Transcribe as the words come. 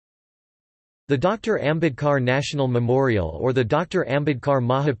The Dr. Ambedkar National Memorial or the Dr. Ambedkar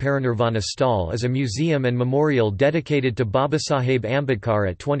Mahaparinirvana Stall is a museum and memorial dedicated to Babasaheb Ambedkar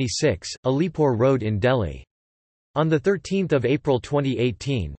at 26, Alipur Road in Delhi. On 13 April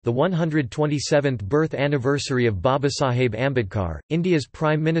 2018, the 127th birth anniversary of Babasaheb Ambedkar, India's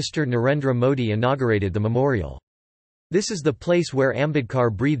Prime Minister Narendra Modi inaugurated the memorial. This is the place where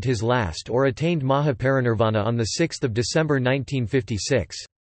Ambedkar breathed his last or attained Mahaparinirvana on 6 December 1956.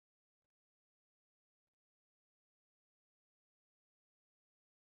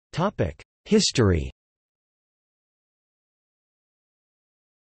 History.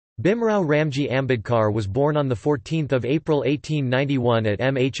 Bhimrao Ramji Ambedkar was born on 14 April 1891 at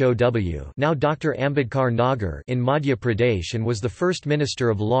Mhow, now Dr. Ambedkar Nagar, in Madhya Pradesh and was the first Minister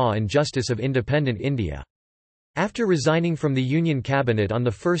of Law and Justice of independent India. After resigning from the Union Cabinet on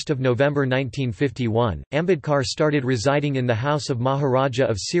 1 November 1951, Ambedkar started residing in the house of Maharaja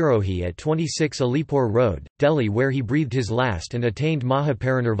of Sirohi at 26 Alipur Road, Delhi, where he breathed his last and attained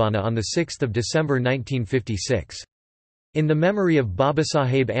Mahaparinirvana on 6 December 1956. In the memory of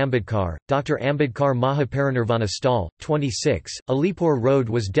Babasaheb Ambedkar, Dr. Ambedkar Mahaparinirvana Stall, 26, Alipur Road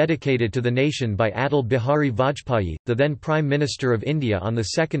was dedicated to the nation by Atal Bihari Vajpayee, the then Prime Minister of India, on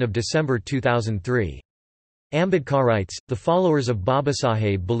 2 December 2003. Ambedkarites, the followers of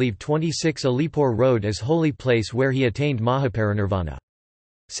Babasaheb, believe 26 Alipur Road as holy place where he attained Mahaparinirvana.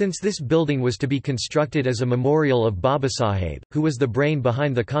 Since this building was to be constructed as a memorial of Babasaheb, who was the brain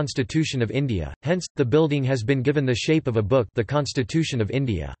behind the Constitution of India, hence, the building has been given the shape of a book, the Constitution of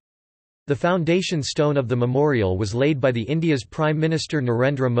India. The foundation stone of the memorial was laid by the India's Prime Minister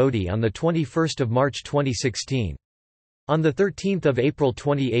Narendra Modi on 21 March 2016. On 13 April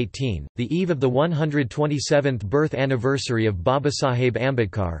 2018, the eve of the 127th birth anniversary of Babasaheb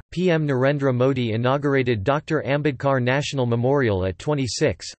Ambedkar, PM Narendra Modi inaugurated Dr. Ambedkar National Memorial at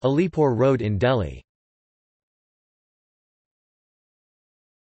 26, Alipur Road in Delhi.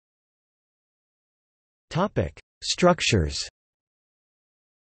 Structures.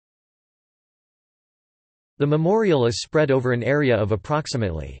 The memorial is spread over an area of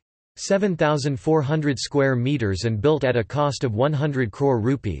approximately 7,400 square meters and built at a cost of 100 crore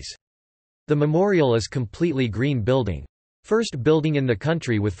rupees. The memorial is completely green building. First building in the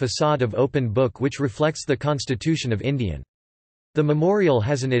country with facade of open book which reflects the Constitution of India. The memorial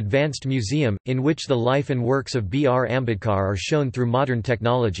has an advanced museum, in which the life and works of B.R. Ambedkar are shown through modern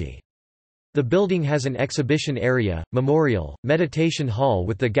technology. The building has an exhibition area, memorial, meditation hall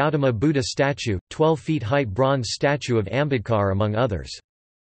with the Gautama Buddha statue, 12 feet height bronze statue of Ambedkar among others.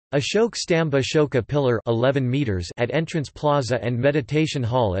 Ashok Stamba Ashoka pillar 11 meters at entrance plaza and meditation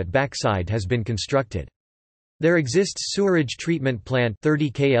hall at backside has been constructed. There exists sewerage treatment plant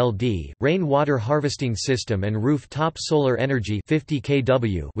 30 KLD, rain water harvesting system and roof-top solar energy 50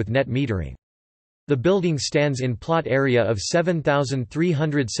 kW with net metering. The building stands in plot area of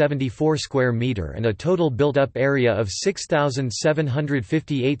 7,374 square meter and a total built-up area of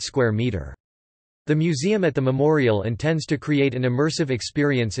 6,758 square meter. The museum at the memorial intends to create an immersive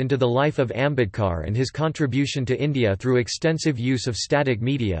experience into the life of Ambedkar and his contribution to India through extensive use of static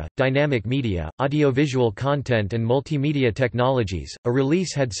media, dynamic media, audiovisual content and multimedia technologies, a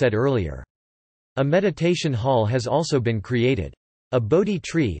release had said earlier. A meditation hall has also been created. A Bodhi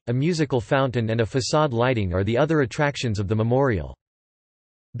tree, a musical fountain and a facade lighting are the other attractions of the memorial.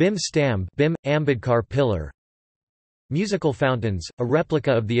 Bim Stamb Ambedkar pillar. Musical fountains, a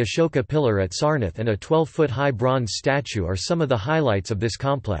replica of the Ashoka pillar at Sarnath and a 12-foot-high bronze statue are some of the highlights of this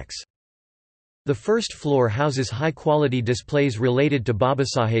complex. The first floor houses high-quality displays related to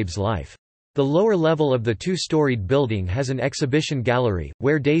Babasaheb's life. The lower level of the two-storied building has an exhibition gallery,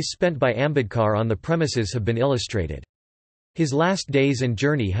 where days spent by Ambedkar on the premises have been illustrated. His last days and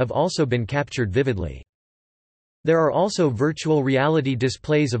journey have also been captured vividly. There are also virtual reality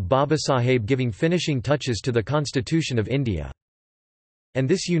displays of Babasaheb giving finishing touches to the Constitution of India. And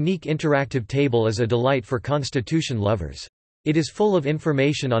this unique interactive table is a delight for Constitution lovers. It is full of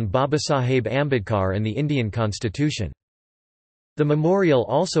information on Babasaheb Ambedkar and the Indian Constitution. The memorial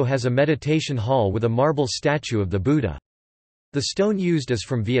also has a meditation hall with a marble statue of the Buddha. The stone used is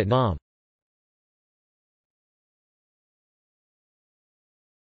from Vietnam.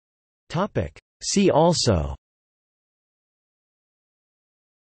 See also: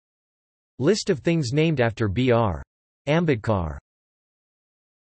 List of things named after B.R. Ambedkar.